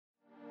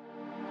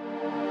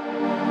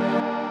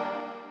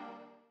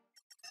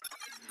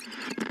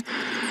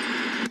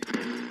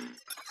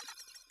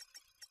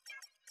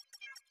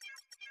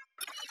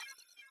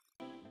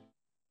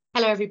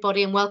Hello,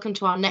 everybody, and welcome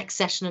to our next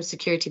session of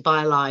Security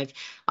Bio Live.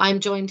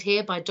 I'm joined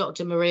here by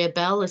Dr. Maria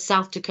Bell, a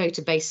South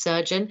Dakota-based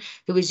surgeon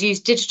who has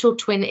used digital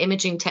twin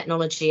imaging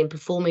technology in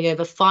performing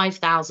over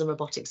 5,000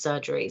 robotic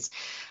surgeries.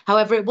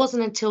 However, it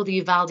wasn't until the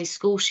Uvalde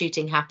school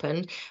shooting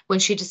happened when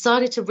she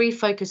decided to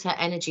refocus her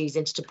energies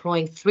into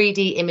deploying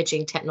 3D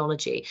imaging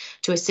technology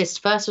to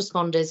assist first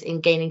responders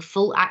in gaining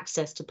full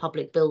access to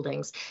public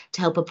buildings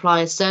to help apply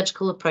a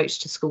surgical approach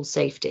to school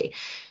safety.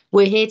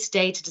 We're here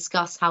today to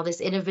discuss how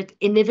this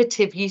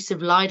innovative use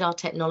of LiDAR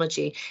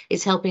technology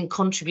is helping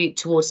contribute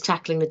towards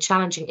tackling the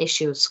challenging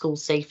issue of school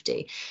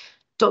safety.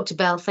 Dr.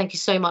 Bell, thank you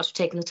so much for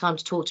taking the time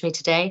to talk to me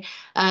today.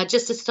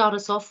 Just to start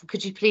us off,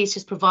 could you please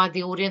just provide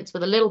the audience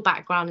with a little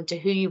background into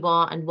who you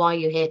are and why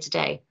you're here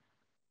today?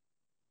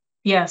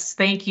 Yes,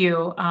 thank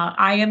you.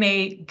 I am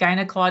a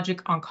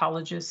gynecologic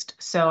oncologist,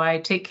 so I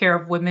take care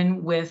of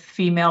women with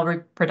female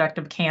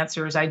reproductive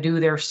cancers. I do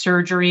their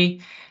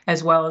surgery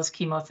as well as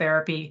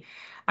chemotherapy.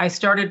 I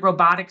started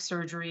robotic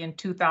surgery in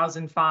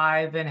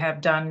 2005 and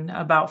have done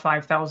about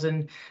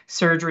 5,000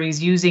 surgeries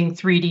using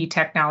 3D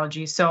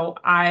technology. So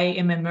I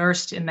am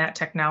immersed in that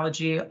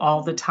technology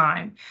all the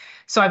time.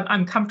 So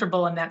I'm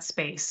comfortable in that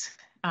space.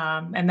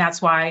 And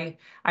that's why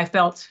I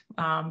felt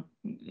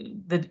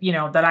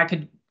that I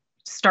could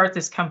start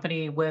this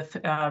company with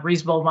a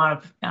reasonable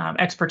amount of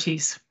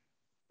expertise.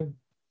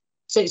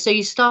 So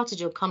you started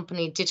your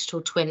company,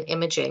 Digital Twin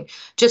Imaging,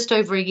 just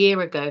over a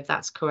year ago, if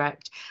that's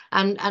correct.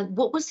 And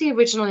what was the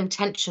original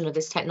intention of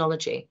this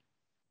technology?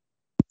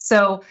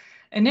 So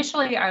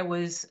initially, I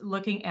was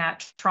looking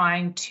at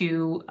trying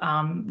to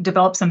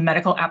develop some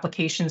medical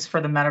applications for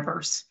the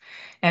metaverse.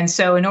 And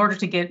so in order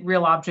to get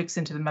real objects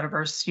into the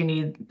metaverse, you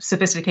need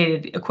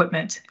sophisticated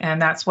equipment. And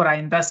that's what I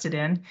invested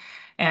in.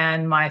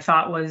 And my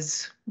thought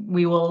was,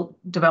 we will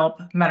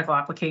develop medical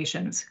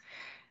applications.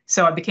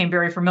 So I became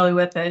very familiar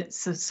with it,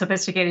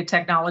 sophisticated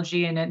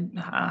technology, and then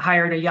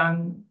hired a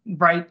young,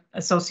 bright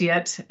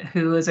associate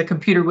who is a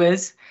computer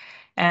whiz.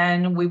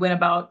 And we went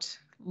about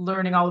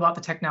learning all about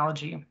the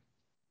technology.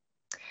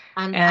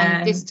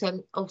 And this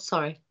oh,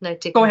 sorry. No,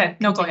 go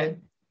ahead. No, go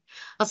ahead.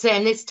 I'll say,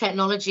 and this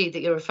technology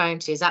that you're referring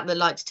to, is that the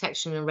light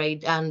detection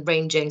and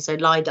ranging, so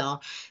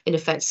LiDAR, in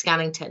effect,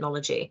 scanning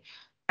technology?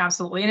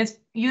 Absolutely. And it's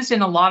used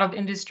in a lot of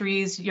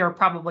industries. You're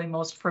probably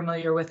most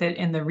familiar with it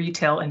in the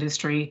retail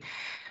industry.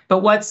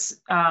 But what's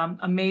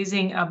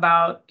amazing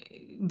about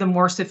the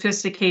more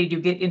sophisticated you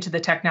get into the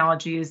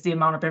technology is the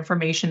amount of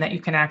information that you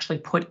can actually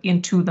put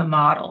into the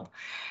model.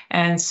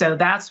 And so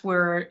that's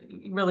where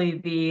really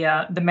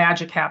the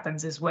magic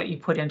happens, is what you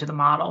put into the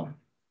model.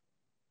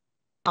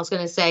 I was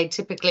going to say,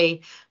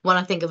 typically, when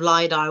I think of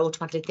LiDAR, I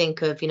automatically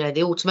think of,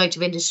 the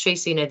automotive industry.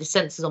 So, the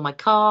sensors on my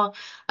car,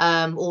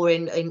 or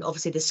in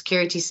obviously the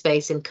security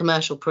space in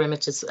commercial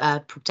perimeters,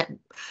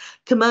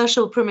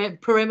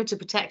 perimeter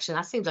protection.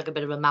 That seems like a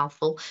bit of a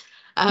mouthful.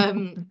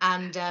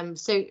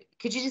 So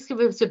could you just give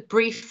us a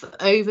brief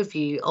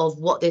overview of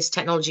what this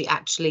technology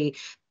actually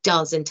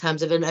does in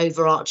terms of an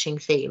overarching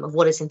theme of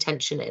what its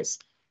intention is?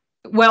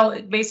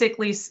 Well,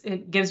 basically,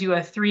 it gives you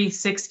a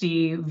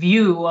 360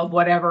 view of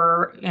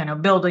whatever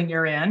building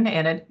you're in,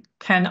 and it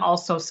can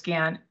also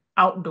scan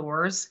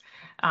outdoors.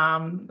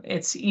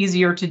 It's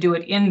easier to do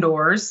it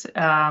indoors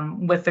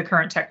with the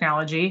current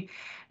technology,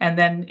 and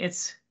then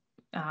it's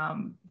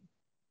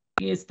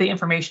the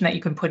information that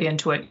you can put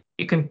into it.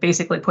 You can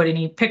basically put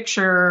any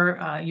picture,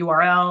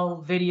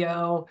 URL,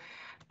 video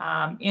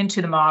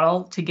into the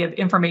model to give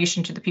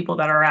information to the people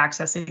that are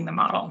accessing the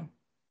model.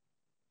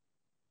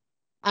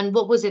 And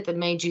what was it that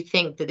made you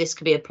think that this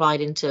could be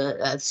applied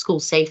into a school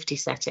safety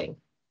setting?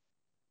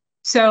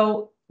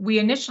 So we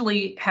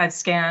initially had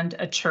scanned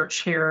a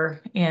church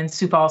here in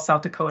Sioux Falls,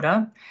 South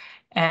Dakota,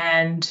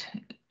 and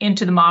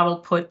into the model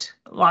put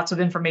lots of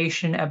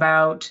information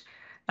about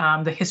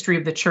the history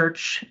of the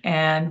church.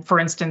 And for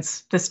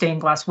instance, the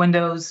stained glass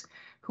windows,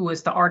 who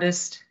was the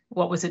artist,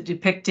 what was it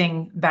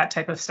depicting, that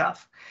type of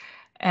stuff.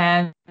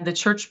 And the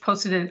church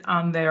posted it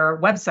on their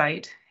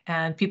website.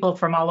 And people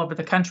from all over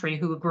the country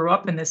who grew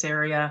up in this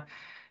area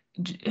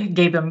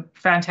gave them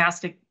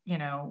fantastic,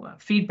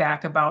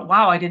 feedback about,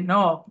 wow, I didn't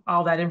know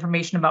all that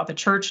information about the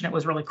church, and it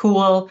was really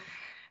cool.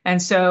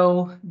 And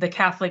so the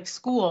Catholic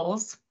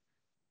schools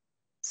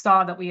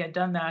saw that we had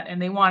done that,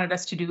 and they wanted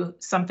us to do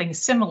something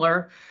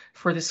similar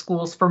for the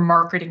schools for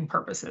marketing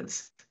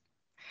purposes.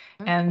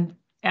 Mm-hmm. And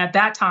at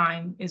that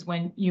time is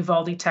when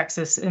Uvalde,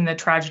 Texas, and the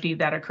tragedy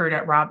that occurred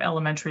at Robb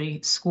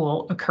Elementary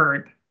School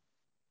occurred.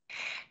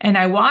 And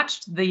I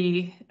watched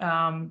the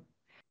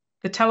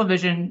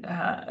television,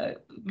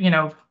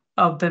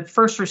 of the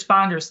first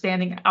responders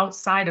standing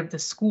outside of the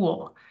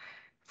school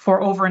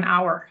for over an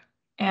hour.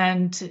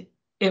 And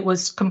it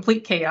was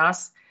complete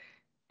chaos.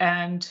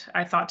 And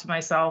I thought to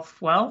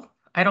myself, well,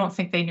 I don't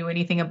think they knew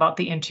anything about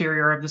the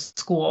interior of the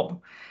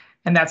school.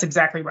 And that's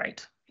exactly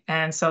right.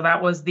 And so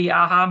that was the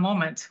aha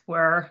moment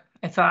where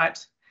I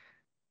thought,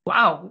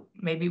 wow,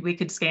 maybe we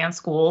could scan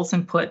schools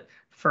and put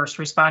first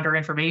responder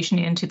information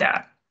into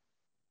that.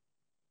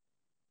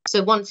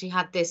 So once you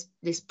had this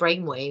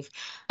brainwave,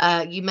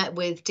 you met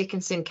with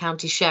Dickinson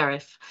County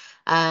Sheriff.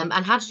 And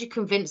how did you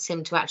convince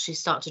him to actually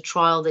start to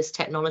trial this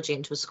technology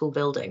into a school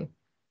building?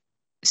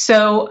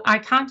 So I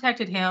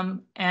contacted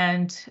him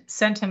and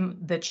sent him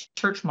the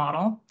church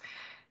model.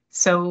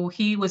 So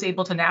he was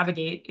able to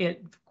navigate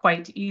it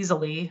quite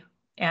easily.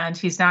 And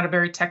he's not a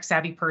very tech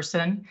savvy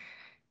person.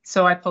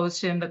 So I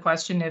posed him the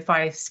question, if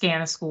I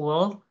scan a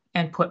school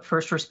and put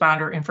first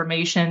responder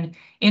information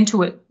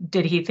into it,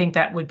 did he think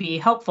that would be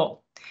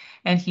helpful?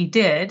 And he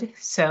did.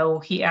 So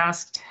he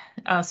asked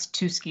us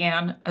to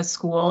scan a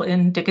school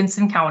in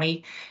Dickinson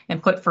County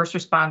and put first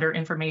responder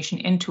information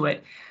into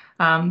it.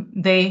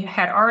 They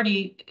had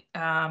already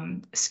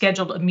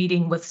scheduled a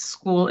meeting with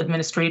school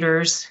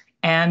administrators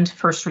and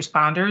first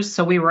responders.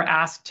 So we were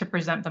asked to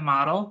present the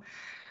model,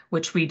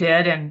 which we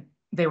did, and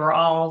they were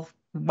all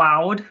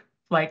wowed,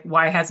 like,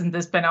 why hasn't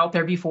this been out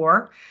there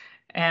before?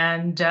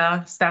 And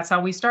that's how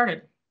we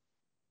started.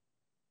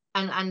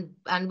 And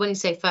when you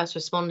say first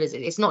responders,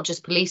 it's not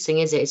just policing,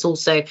 is it? It's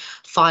also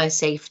fire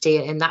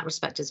safety in that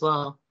respect as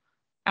well.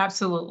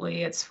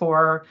 Absolutely. It's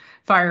for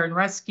fire and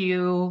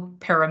rescue,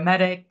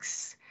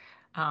 paramedics,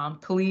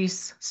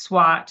 police,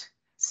 SWAT.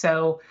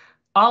 So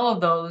all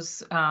of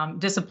those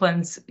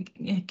disciplines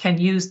can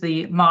use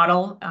the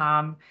model.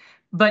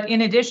 But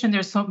in addition,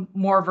 there's some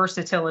more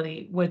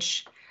versatility,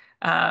 which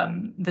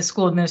the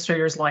school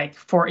administrators like.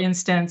 For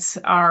instance,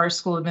 our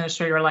school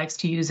administrator likes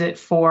to use it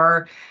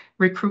for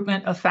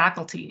recruitment of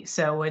faculty.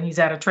 So when he's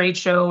at a trade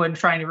show and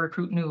trying to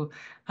recruit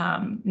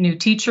new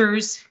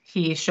teachers,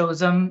 he shows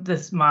them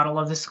this model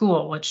of the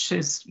school, which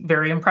is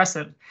very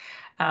impressive.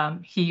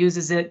 He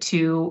uses it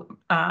to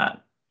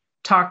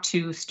talk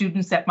to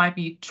students that might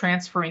be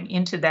transferring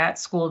into that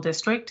school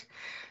district.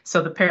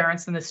 So the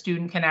parents and the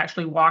student can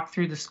actually walk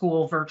through the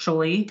school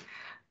virtually.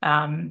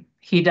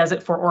 He does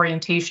it for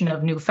orientation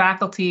of new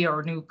faculty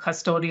or new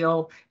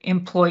custodial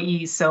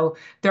employees. So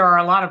there are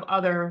a lot of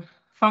other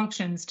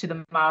functions to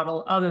the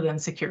model other than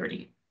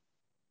security.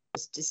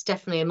 It's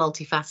definitely a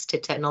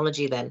multifaceted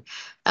technology then.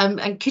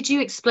 And could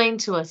you explain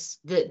to us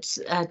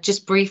that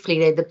just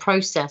briefly the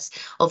process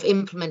of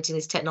implementing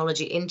this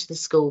technology into the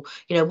school?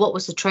 You know, what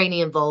was the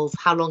training involved?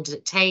 How long did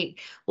it take?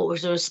 What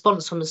was the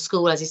response from the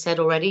school, as you said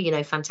already, you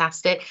know,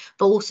 fantastic,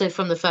 but also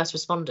from the first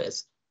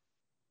responders?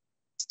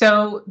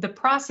 So the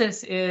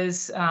process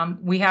is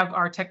we have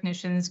our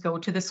technicians go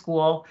to the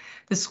school.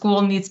 The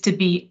school needs to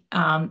be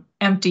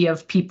empty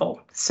of people.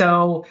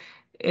 So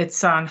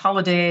it's on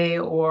holiday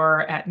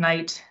or at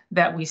night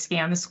that we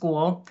scan the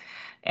school.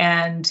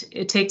 And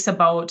it takes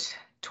about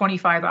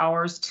 25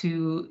 hours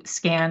to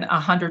scan a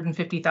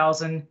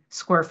 150,000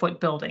 square foot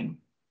building.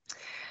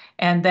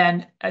 And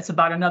then it's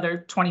about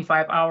another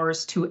 25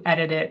 hours to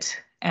edit it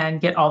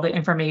and get all the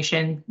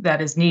information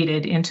that is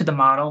needed into the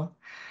model.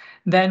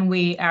 Then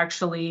we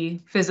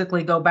actually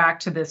physically go back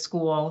to the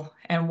school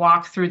and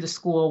walk through the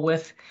school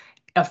with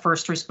a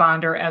first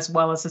responder as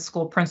well as a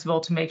school principal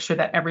to make sure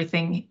that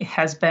everything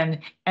has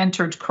been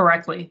entered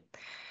correctly.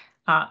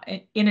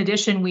 In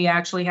addition, we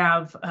actually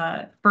have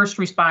first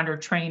responder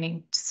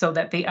training so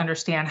that they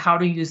understand how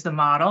to use the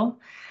model,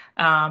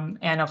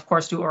 and of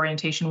course do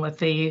orientation with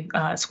the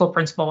school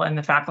principal and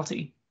the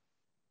faculty.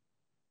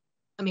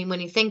 I mean,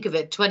 when you think of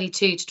it,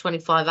 22 to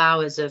 25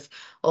 hours of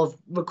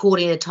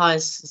recording an entire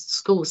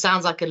school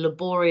sounds like a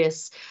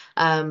laborious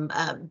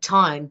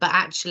time, but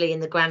actually in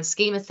the grand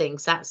scheme of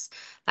things, that's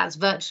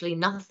virtually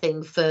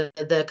nothing for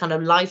the kind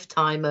of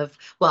lifetime of,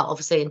 well,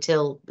 obviously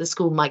until the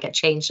school might get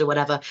changed or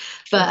whatever,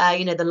 but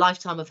you know, the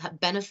lifetime of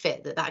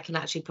benefit that can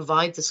actually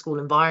provide the school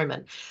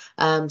environment.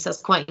 So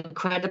that's quite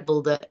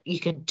incredible that you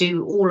can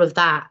do all of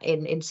that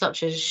in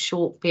such a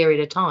short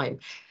period of time.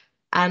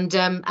 And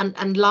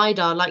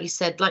LiDAR, like you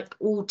said, like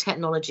all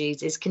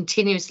technologies, is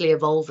continuously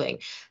evolving.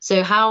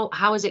 So how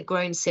has it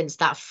grown since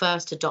that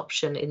first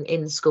adoption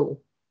in the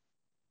school?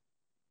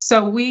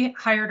 So we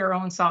hired our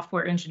own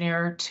software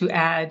engineer to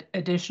add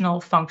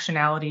additional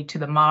functionality to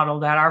the model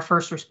that our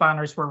first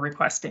responders were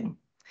requesting.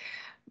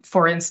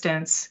 For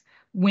instance,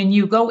 when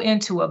you go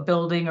into a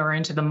building or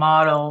into the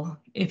model,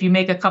 if you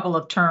make a couple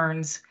of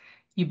turns,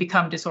 you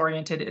become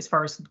disoriented as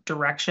far as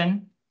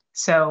direction.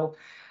 So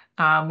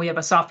we have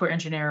a software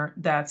engineer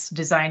that's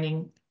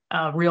designing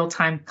a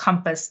real-time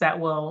compass that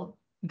will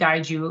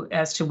guide you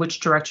as to which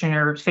direction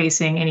you're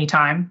facing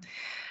anytime.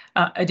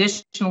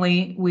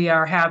 Additionally, we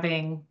are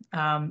having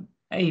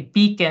a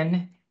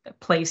beacon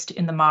placed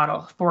in the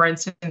model. For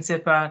instance,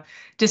 if a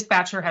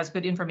dispatcher has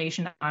good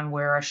information on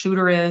where a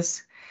shooter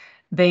is,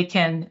 they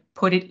can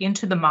put it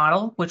into the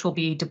model, which will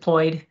be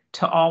deployed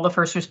to all the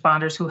first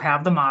responders who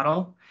have the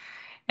model.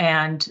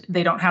 And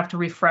they don't have to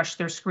refresh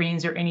their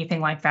screens or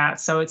anything like that.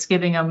 So it's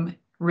giving them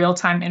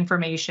real-time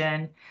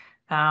information.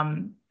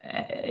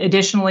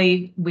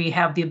 Additionally, we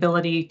have the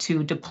ability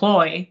to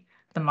deploy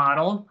the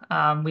model.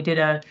 We did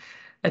a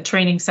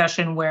training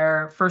session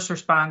where first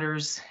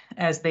responders,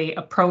 as they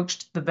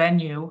approached the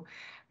venue,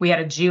 we had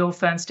a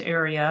geo-fenced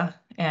area.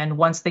 And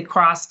once they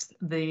crossed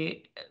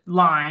the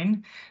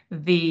line,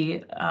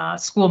 the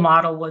school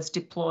model was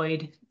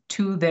deployed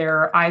to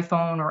their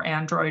iPhone or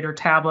Android or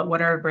tablet,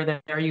 whatever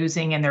that they're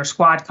using in their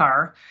squad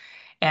car.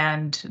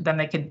 And then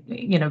they could,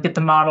 get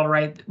the model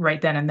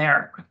right then and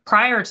there.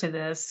 Prior to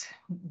this,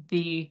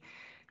 the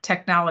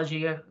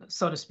technology,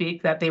 so to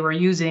speak, that they were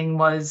using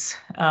was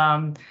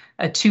a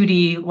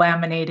 2D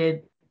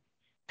laminated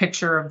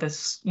picture of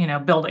this,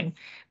 building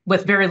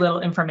with very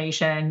little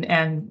information,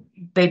 and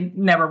they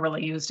never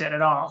really used it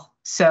at all.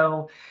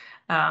 So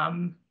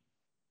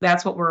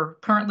that's what we're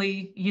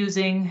currently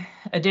using.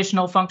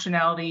 Additional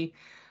functionality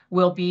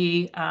will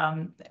be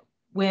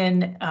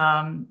when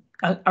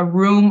a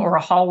room or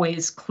a hallway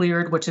is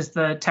cleared, which is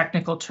the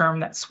technical term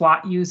that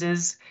SWAT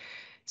uses,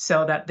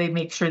 so that they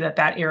make sure that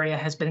that area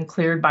has been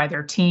cleared by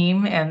their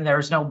team and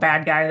there's no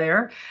bad guy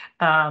there.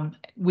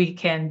 We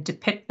can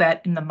depict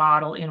that in the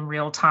model in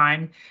real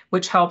time,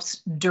 which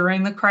helps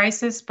during the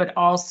crisis, but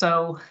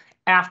also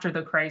after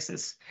the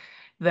crisis.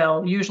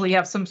 They'll usually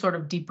have some sort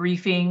of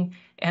debriefing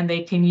and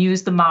they can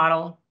use the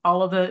model.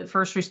 All of the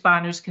first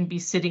responders can be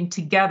sitting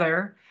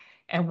together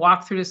and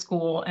walk through the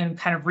school and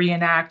kind of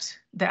reenact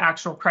the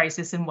actual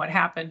crisis and what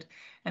happened.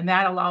 And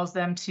that allows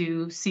them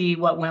to see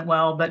what went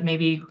well, but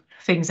maybe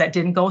things that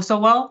didn't go so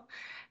well.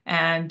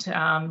 And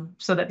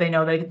so that they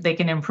know they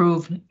can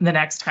improve the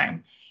next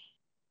time.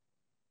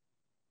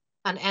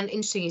 And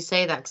interesting you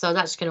say that, because I was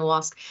actually going to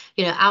ask,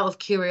 out of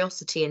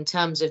curiosity, in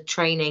terms of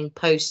training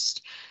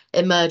post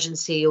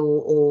emergency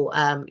or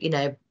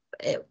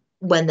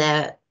when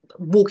they're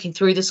walking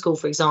through the school,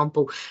 for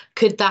example,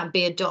 could that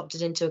be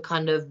adopted into a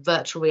kind of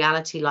virtual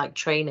reality like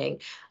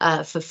training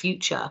for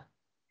future?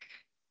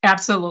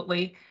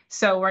 Absolutely.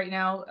 So right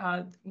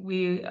now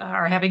we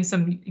are having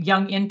some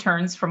young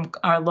interns from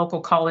our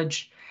local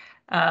college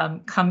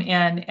come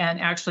in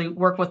and actually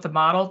work with the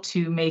model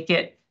to make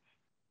it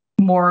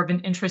more of an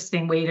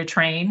interesting way to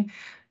train.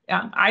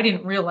 I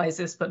didn't realize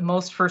this, but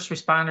most first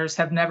responders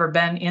have never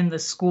been in the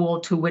school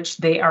to which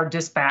they are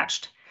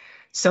dispatched.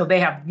 So they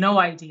have no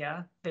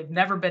idea. They've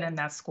never been in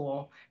that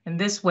school. And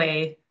this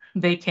way,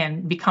 they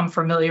can become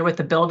familiar with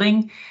the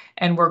building.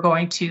 And we're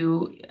going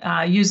to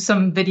use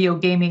some video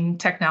gaming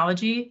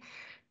technology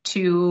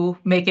to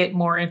make it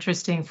more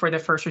interesting for the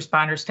first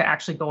responders to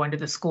actually go into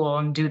the school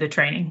and do the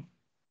training.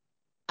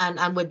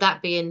 And would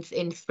that be in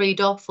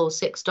 3DoF or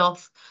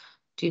 6DoF?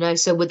 Do you know?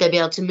 So would they be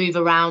able to move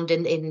around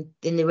in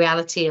the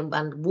reality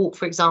and walk,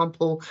 for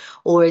example,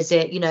 or is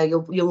it,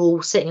 you're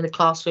all sitting in a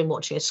classroom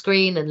watching a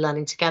screen and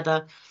learning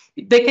together?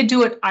 They could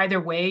do it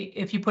either way.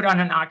 If you put on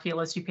an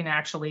Oculus, you can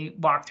actually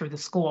walk through the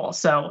school.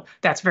 So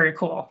that's very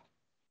cool.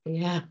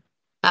 Yeah,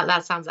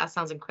 that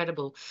sounds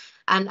incredible.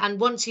 And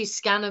once you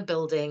scan a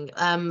building,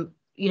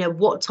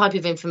 what type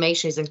of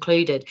information is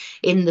included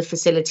in the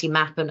facility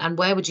map, and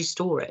where would you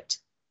store it?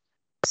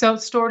 So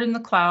it's stored in the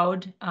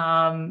cloud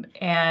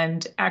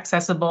and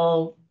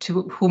accessible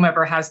to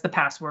whomever has the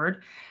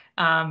password.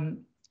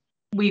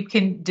 We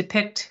can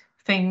depict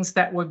things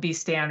that would be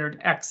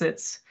standard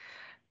exits,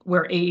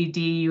 where AED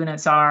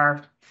units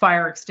are,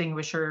 fire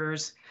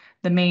extinguishers,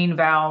 the main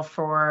valve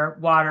for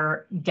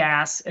water,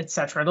 gas,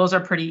 etc. Those are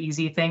pretty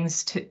easy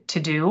things to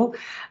do.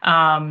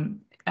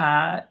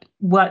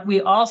 What we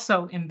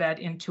also embed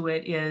into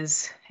it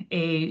is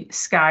a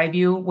sky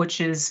view, which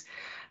is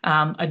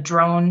a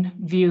drone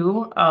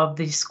view of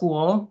the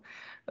school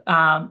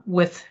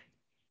with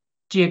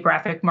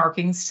geographic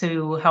markings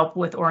to help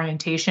with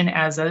orientation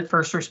as a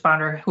first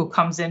responder who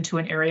comes into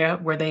an area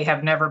where they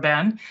have never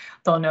been.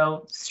 They'll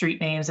know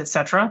street names,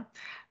 etc.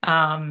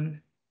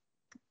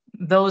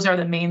 Those are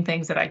the main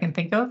things that I can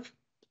think of.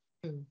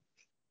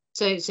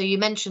 So you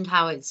mentioned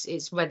how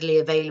it's readily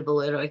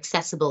available or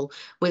accessible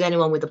with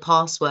anyone with a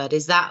password.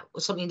 Is that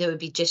something that would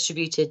be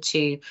distributed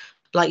to,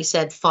 like you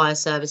said, fire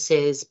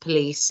services,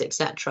 police,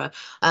 etc.,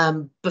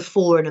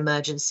 before an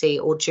emergency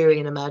or during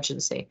an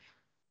emergency?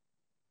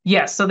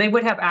 Yes, so they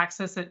would have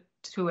access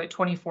to it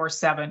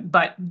 24/7,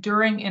 but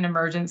during an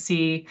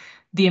emergency,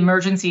 the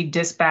emergency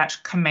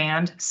dispatch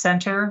command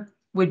center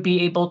would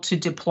be able to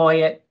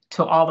deploy it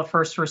to all the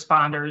first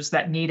responders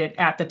that need it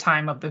at the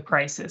time of the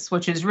crisis,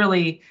 which is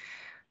really,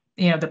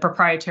 the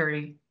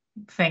proprietary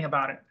thing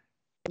about it.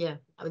 Yeah,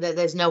 I mean,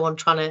 there's no one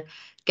trying to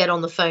get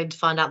on the phone to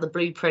find out the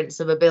blueprints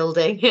of a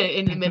building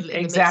in the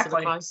midst of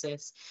a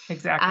crisis.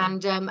 Exactly.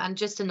 And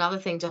just another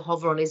thing to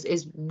hover on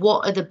is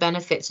what are the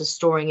benefits of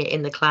storing it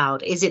in the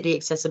cloud? Is it the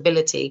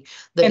accessibility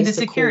that is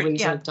the core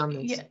reason we've done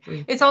this?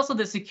 Yeah. It's also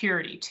the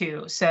security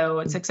too. So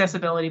it's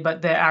accessibility,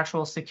 but the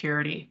actual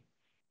security.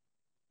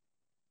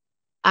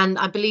 And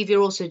I believe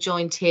you're also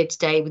joined here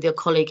today with your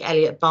colleague,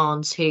 Elliot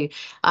Barnes, who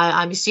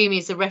I'm assuming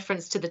is a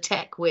reference to the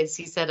tech whiz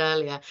he said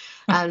earlier,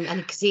 and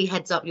because he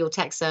heads up your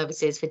tech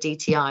services for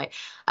DTI.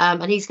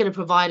 And he's going to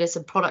provide us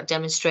a product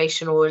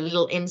demonstration or a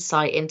little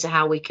insight into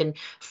how we can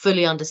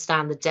fully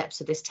understand the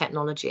depths of this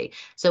technology.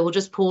 So we'll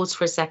just pause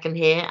for a second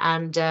here.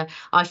 And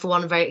I, for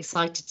one, am very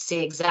excited to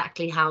see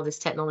exactly how this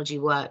technology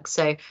works.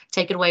 So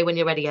take it away when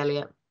you're ready,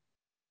 Elliot.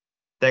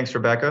 Thanks,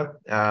 Rebecca.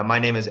 My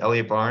name is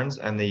Elliot Barnes.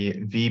 I'm the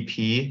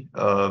VP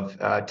of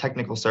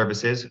Technical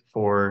Services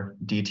for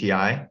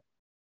DTI.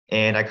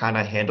 and I kind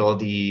of handle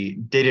the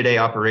day-to-day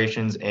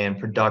operations and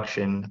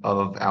production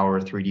of our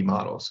 3D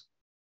models.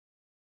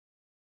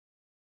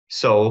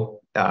 So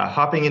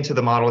hopping into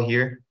the model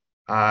here,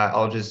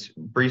 I'll just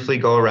briefly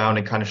go around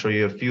and kind of show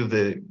you a few of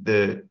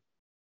the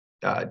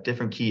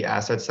different key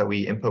assets that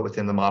we input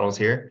within the models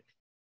here.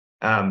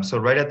 So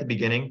right at the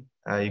beginning,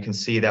 you can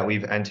see that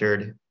we've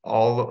entered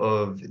all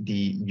of the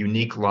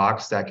unique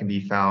locks that can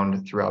be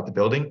found throughout the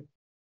building.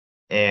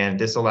 And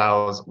this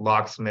allows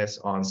locksmiths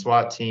on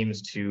SWAT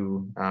teams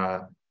to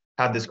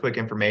have this quick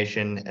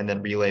information and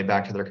then relay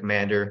back to their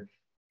commander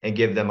and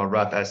give them a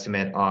rough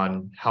estimate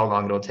on how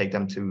long it'll take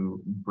them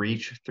to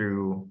breach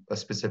through a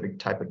specific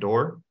type of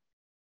door.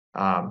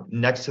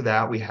 Next to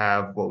that, we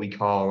have what we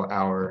call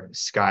our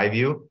sky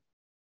view.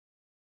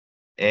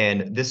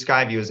 And this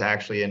sky view is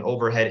actually an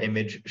overhead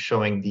image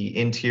showing the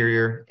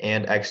interior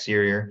and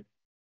exterior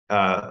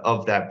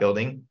of that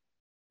building.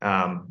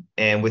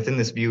 And within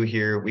this view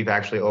here, we've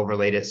actually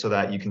overlaid it so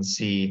that you can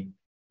see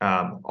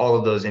all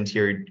of those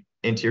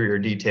interior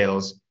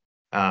details,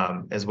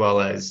 as well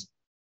as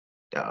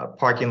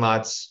parking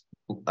lots,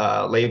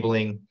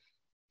 labeling,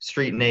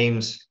 street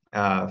names,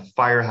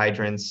 fire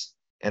hydrants,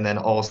 and then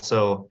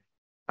also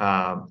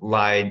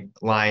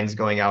lines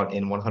going out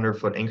in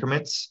 100-foot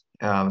increments.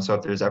 So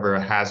if there's ever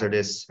a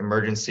hazardous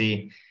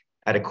emergency,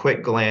 at a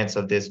quick glance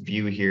of this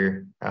view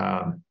here,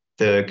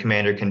 the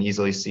commander can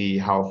easily see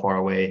how far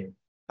away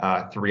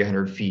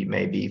 300 feet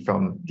may be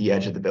from the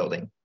edge of the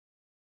building.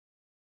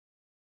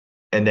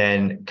 And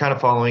then kind of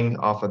following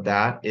off of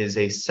that is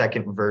a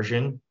second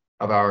version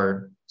of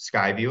our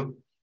sky view.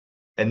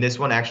 And this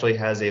one actually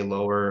has a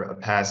lower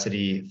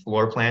opacity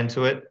floor plan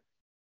to it.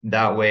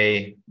 That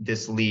way,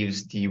 this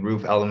leaves the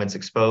roof elements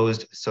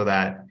exposed so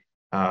that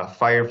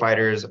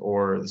firefighters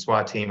or the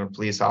SWAT team or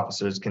police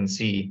officers can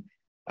see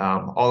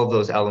all of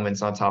those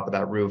elements on top of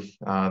that roof.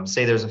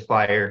 Say there's a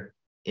fire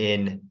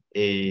in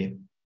a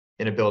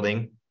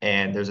building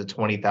and there's a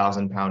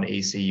 20,000-pound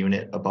AC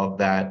unit above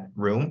that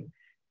room.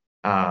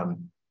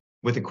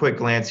 With a quick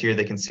glance here,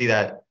 they can see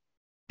that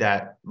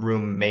that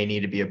room may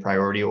need to be a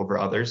priority over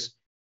others,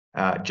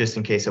 just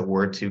in case it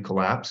were to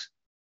collapse.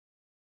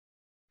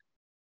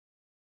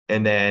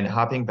 And then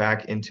hopping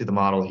back into the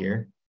model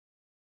here,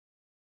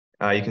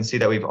 you can see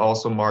that we've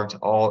also marked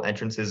all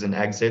entrances and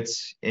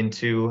exits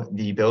into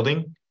the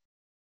building,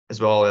 as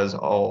well as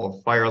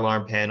all fire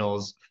alarm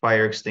panels,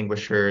 fire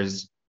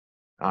extinguishers,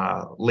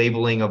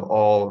 labeling of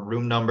all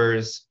room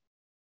numbers,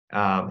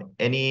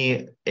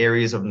 any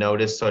areas of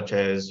notice such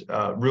as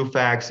roof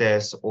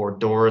access or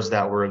doors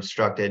that were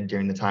obstructed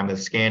during the time of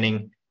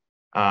scanning,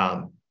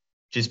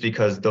 just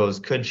because those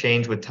could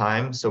change with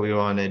time. So we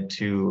wanted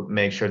to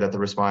make sure that the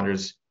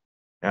responders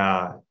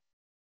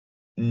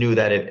knew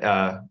that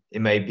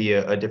it may be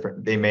a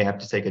different, they may have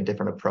to take a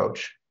different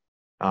approach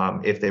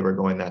if they were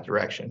going that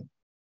direction.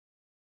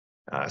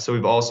 So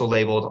we've also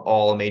labeled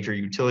all major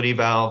utility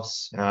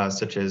valves,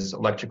 such as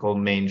electrical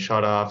main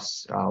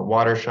shutoffs,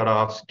 water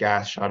shutoffs,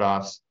 gas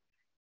shutoffs,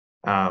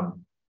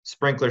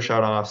 sprinkler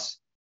shutoffs,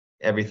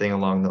 everything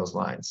along those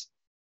lines.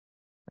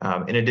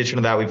 In addition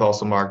to that, we've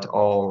also marked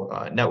all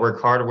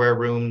network hardware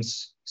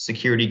rooms,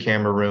 security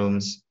camera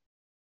rooms,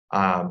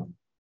 and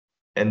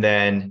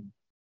then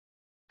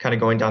kind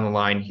of going down the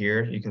line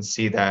here, you can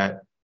see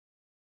that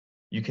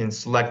you can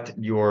select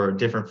your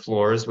different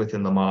floors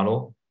within the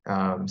model.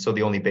 So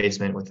the only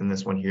basement within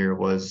this one here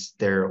was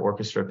their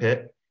orchestra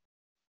pit.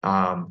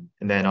 And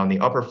then on the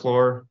upper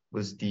floor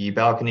was the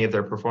balcony of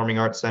their performing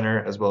arts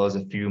center, as well as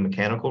a few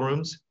mechanical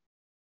rooms.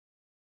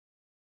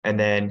 And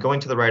then going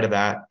to the right of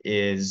that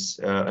is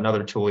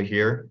another tool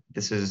here.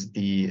 This is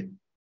the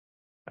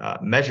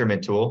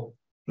measurement tool.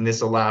 And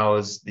this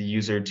allows the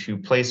user to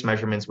place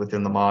measurements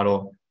within the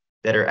model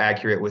that are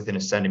accurate within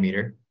a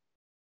centimeter.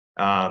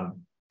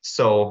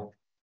 So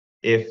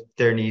if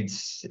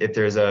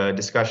there's a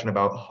discussion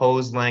about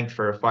hose length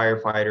for a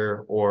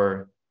firefighter,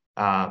 or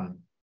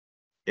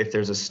if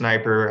there's a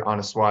sniper on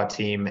a SWAT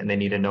team and they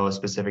need to know a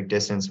specific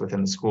distance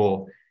within the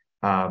school,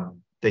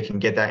 they can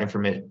get that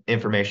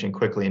information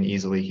quickly and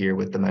easily here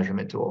with the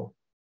measurement tool.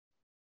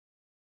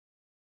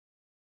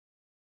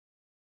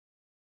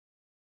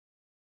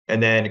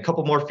 And then a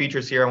couple more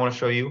features here I want to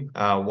show you.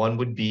 One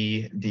would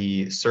be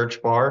the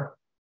search bar.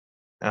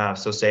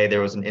 So say there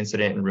was an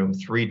incident in room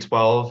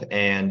 312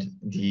 and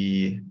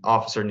the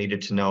officer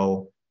needed to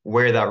know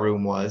where that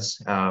room was,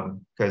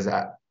 because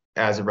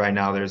as of right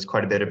now, there's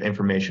quite a bit of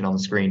information on the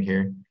screen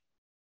here.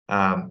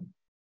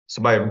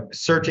 So by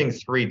searching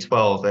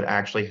 312, it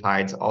actually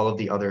hides all of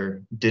the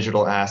other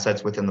digital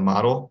assets within the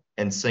model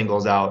and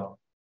singles out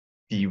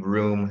the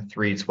room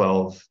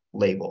 312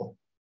 label.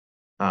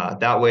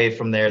 That way,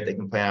 from there, they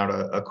can plan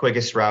out a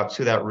quickest route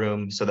to that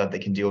room so that they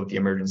can deal with the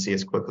emergency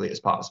as quickly as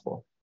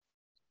possible.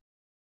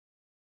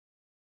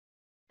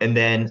 And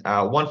then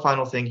one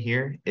final thing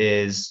here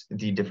is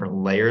the different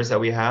layers that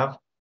we have.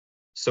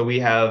 So we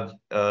have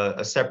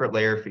a separate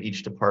layer for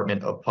each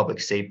department of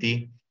public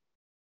safety.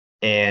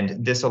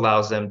 And this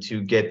allows them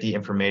to get the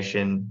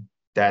information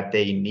that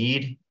they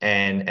need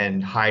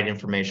and hide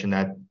information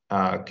that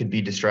could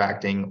be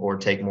distracting or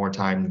take more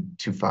time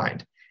to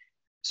find.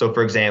 So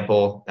for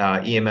example,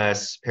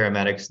 EMS,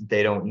 paramedics,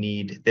 they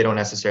don't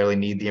necessarily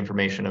need the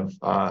information of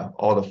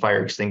all the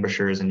fire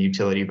extinguishers and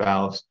utility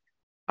valves.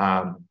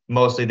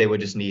 Mostly they would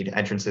just need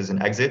entrances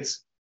and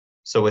exits.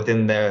 So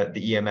within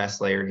the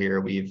EMS layer here,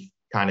 we've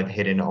kind of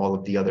hidden all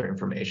of the other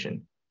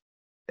information.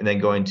 And then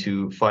going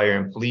to fire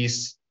and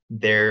police,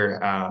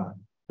 their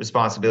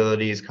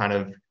responsibilities kind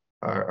of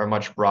are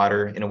much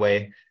broader in a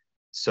way.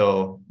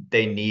 So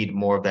they need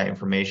more of that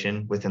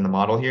information within the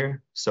model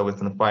here. So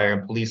within the fire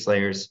and police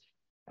layers,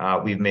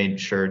 we've made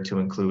sure to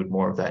include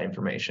more of that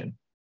information.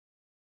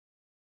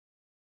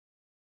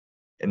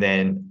 And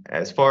then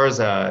as far as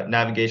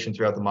navigation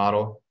throughout the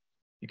model,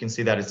 you can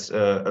see that it's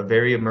a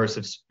very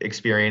immersive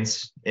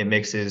experience. It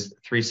mixes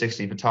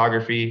 360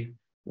 photography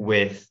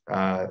with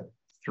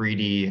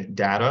 3D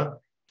data.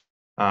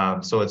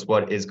 So it's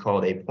what is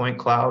called a point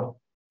cloud.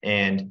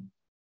 And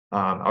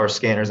our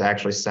scanners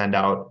actually send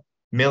out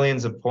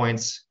millions of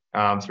points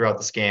throughout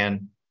the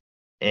scan.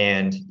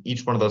 And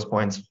each one of those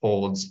points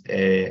holds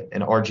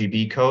an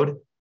RGB code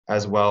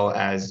as well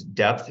as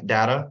depth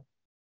data.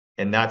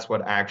 And that's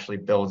what actually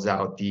builds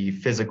out the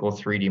physical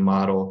 3D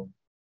model.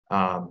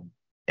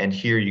 And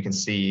here you can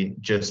see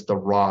just the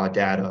raw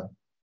data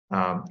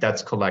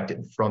that's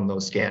collected from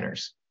those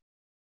scanners.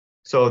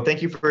 So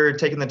thank you for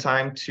taking the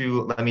time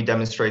to let me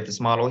demonstrate this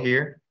model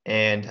here.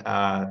 And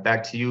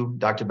back to you,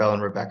 Dr. Bell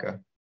and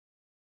Rebecca.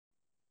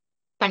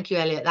 Thank you,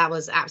 Elliot. That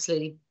was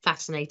absolutely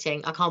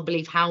fascinating. I can't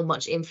believe how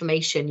much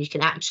information you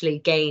can actually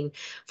gain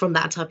from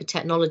that type of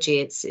technology.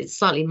 It's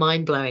slightly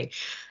mind-blowing.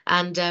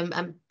 And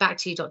back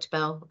to you, Dr.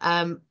 Bell.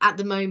 At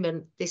the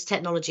moment, this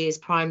technology is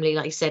primarily,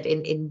 like you said,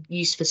 in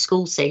use for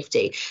school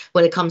safety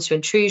when it comes to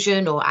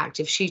intrusion or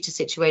active shooter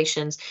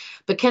situations.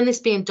 But can this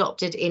be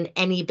adopted in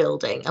any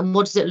building? And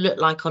what does it look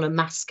like on a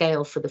mass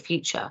scale for the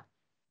future?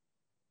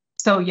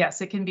 So yes,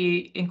 it can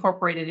be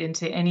incorporated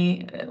into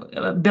any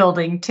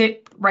building.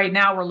 Right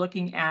now, we're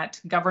looking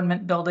at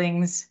government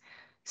buildings,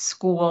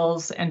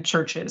 schools, and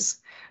churches.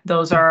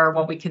 Those are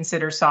what we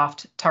consider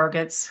soft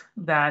targets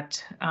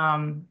that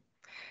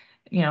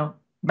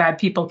bad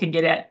people can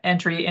get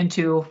entry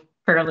into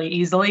fairly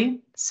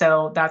easily.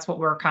 So that's what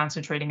we're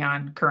concentrating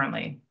on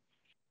currently.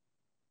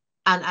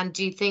 And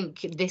do you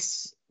think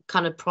this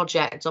kind of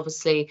project,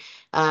 obviously,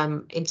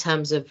 in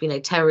terms of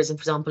terrorism,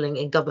 for example,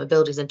 in government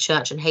buildings and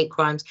church and hate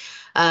crimes,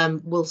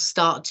 will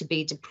start to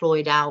be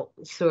deployed out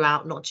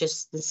throughout not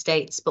just the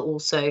States but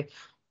also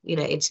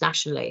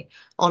internationally?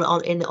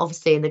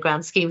 Obviously in the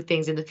grand scheme of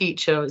things in the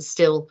future, it's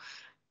still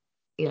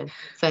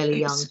fairly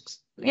young.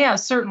 Yeah,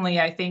 certainly.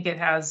 I think it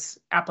has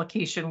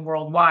application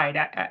worldwide.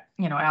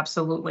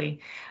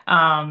 Absolutely.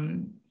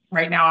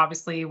 Right now,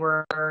 obviously,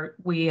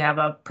 we have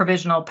a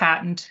provisional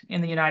patent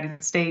in the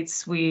United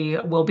States. We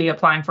will be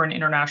applying for an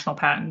international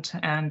patent,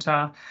 and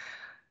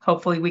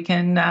hopefully we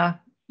can,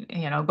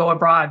 go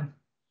abroad.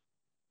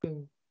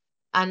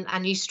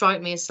 And you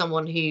strike me as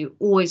someone who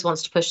always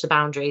wants to push the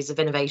boundaries of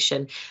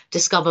innovation,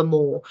 discover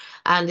more.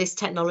 And this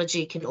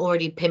technology can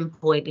already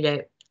pinpoint,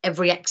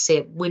 every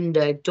exit,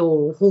 window,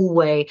 door,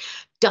 hallway,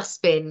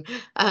 dustbin,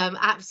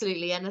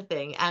 absolutely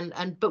anything.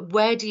 But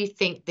where do you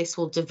think this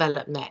will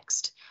develop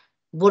next?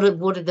 What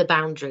are the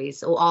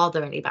boundaries, or are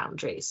there any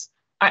boundaries?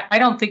 I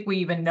don't think we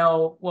even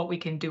know what we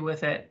can do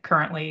with it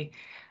currently.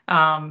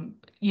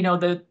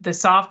 The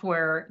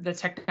software, the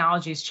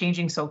technology is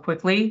changing so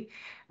quickly.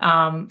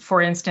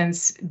 For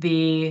instance,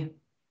 the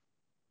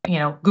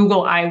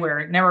Google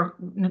eyewear never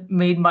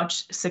made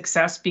much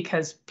success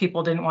because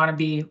people didn't want to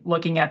be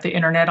looking at the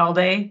internet all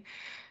day.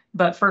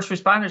 But first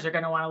responders are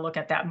going to want to look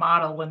at that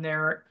model when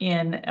they're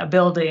in a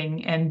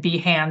building and be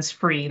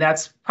hands-free.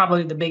 That's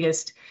probably the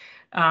biggest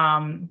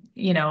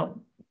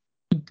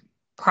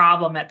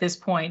problem at this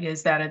point,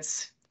 is that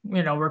it's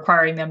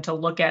requiring them to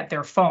look at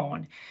their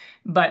phone.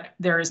 But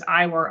there's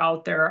eyewear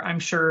out there, I'm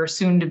sure,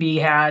 soon to be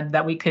had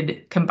that we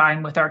could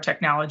combine with our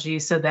technology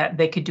so that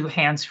they could do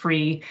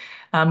hands-free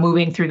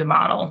moving through the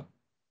model.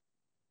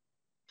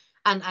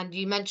 And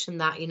you mentioned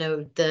that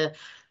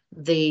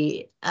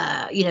the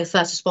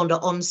first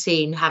responder on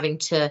scene having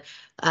to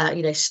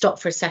stop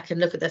for a second,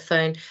 look at their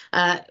phone.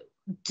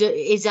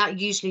 Is that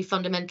usually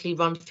fundamentally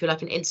run through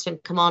like an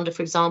incident commander,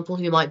 for example,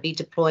 who might be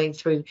deploying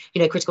through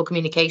critical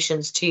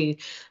communications to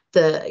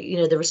the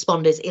the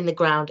responders in the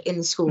ground in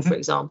the school, for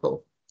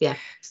example? Yeah.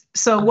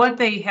 So what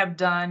they have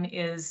done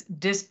is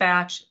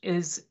dispatch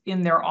is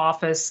in their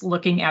office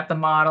looking at the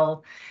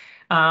model.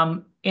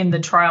 In the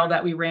trial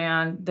that we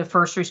ran, the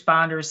first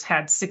responders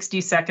had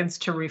 60 seconds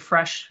to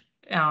refresh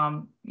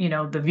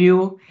the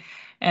view.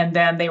 And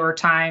then they were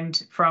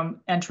timed from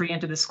entry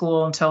into the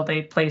school until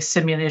they placed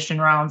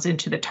simulation rounds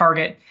into the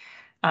target.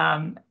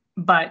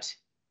 But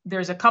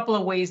there's a couple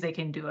of ways they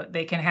can do it.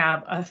 They can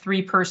have a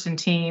 3-person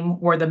team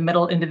where the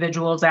middle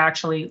individual is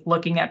actually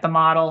looking at the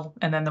model,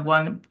 and then the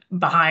one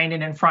behind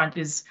and in front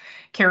is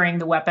carrying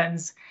the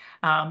weapons.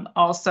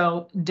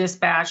 Also,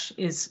 dispatch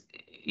is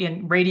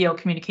in radio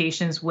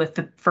communications with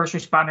the first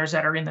responders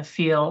that are in the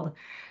field.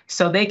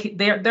 So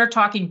they're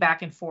talking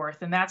back and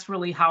forth, and that's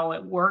really how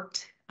it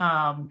worked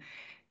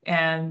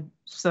And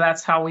so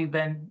that's how we've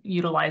been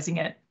utilizing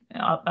it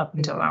up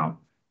until now.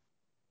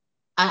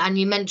 And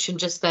you mentioned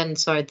just then,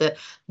 sorry, that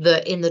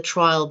in the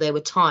trial they were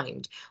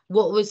timed.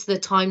 What was the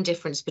time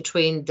difference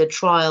between the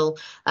trial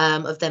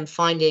of them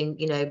finding,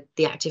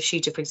 the active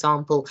shooter, for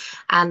example,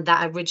 and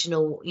that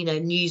original,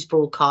 news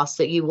broadcast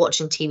that you watch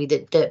on TV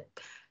that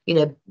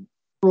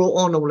brought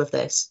on all of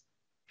this?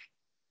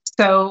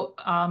 So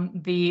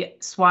the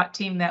SWAT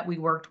team that we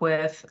worked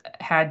with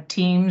had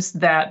teams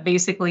that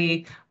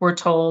basically were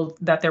told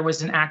that there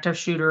was an active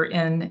shooter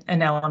in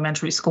an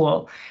elementary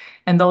school.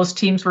 And those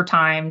teams were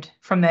timed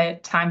from the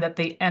time that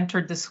they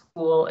entered the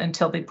school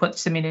until they put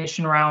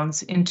simulation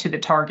rounds into the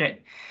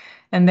target.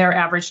 And their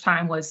average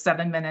time was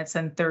 7 minutes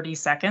and 30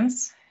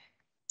 seconds.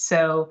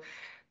 So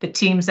the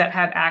teams that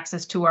had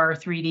access to our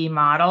 3D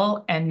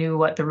model and knew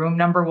what the room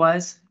number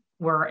was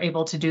were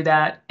able to do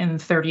that in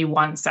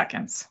 31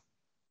 seconds.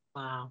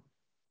 Wow.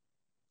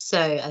 So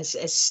a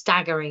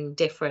staggering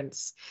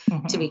difference,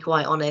 to be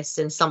quite honest,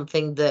 and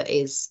something that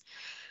is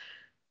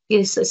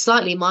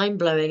slightly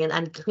mind-blowing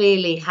and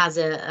clearly has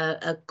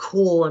a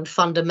core and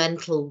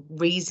fundamental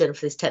reason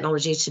for this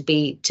technology to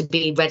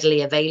be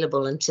readily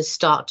available and to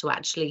start to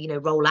actually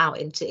roll out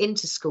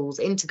into schools,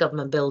 into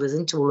government buildings,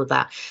 into all of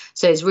that.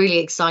 So it's really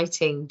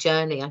exciting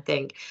journey, I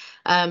think.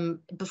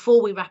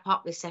 Before we wrap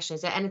up this session,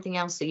 is there anything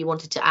else that you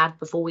wanted to add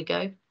before we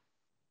go?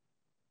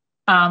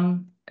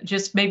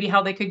 Just maybe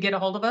how they could get a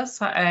hold of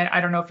us. I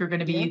don't know if you're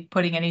going to be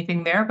putting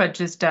anything there, but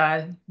just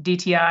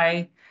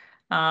DTIsim.com.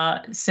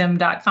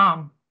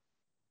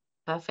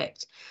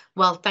 Perfect.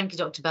 Well, thank you,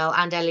 Dr. Bell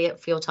and Elliot,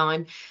 for your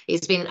time.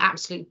 It's been an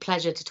absolute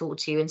pleasure to talk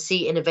to you and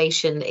see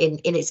innovation in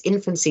its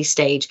infancy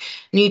stage.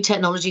 New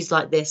technologies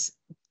like this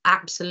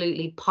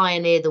absolutely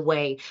pioneer the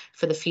way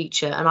for the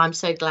future. And I'm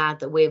so glad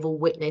that we've all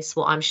witnessed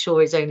what I'm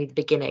sure is only the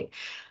beginning.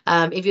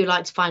 If you'd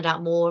like to find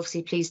out more,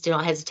 obviously, please do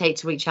not hesitate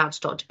to reach out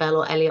to Dr. Bell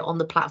or Elliot on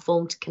the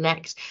platform to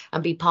connect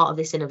and be part of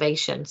this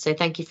innovation. So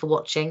thank you for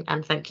watching,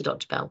 and thank you,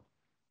 Dr. Bell.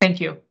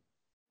 Thank you.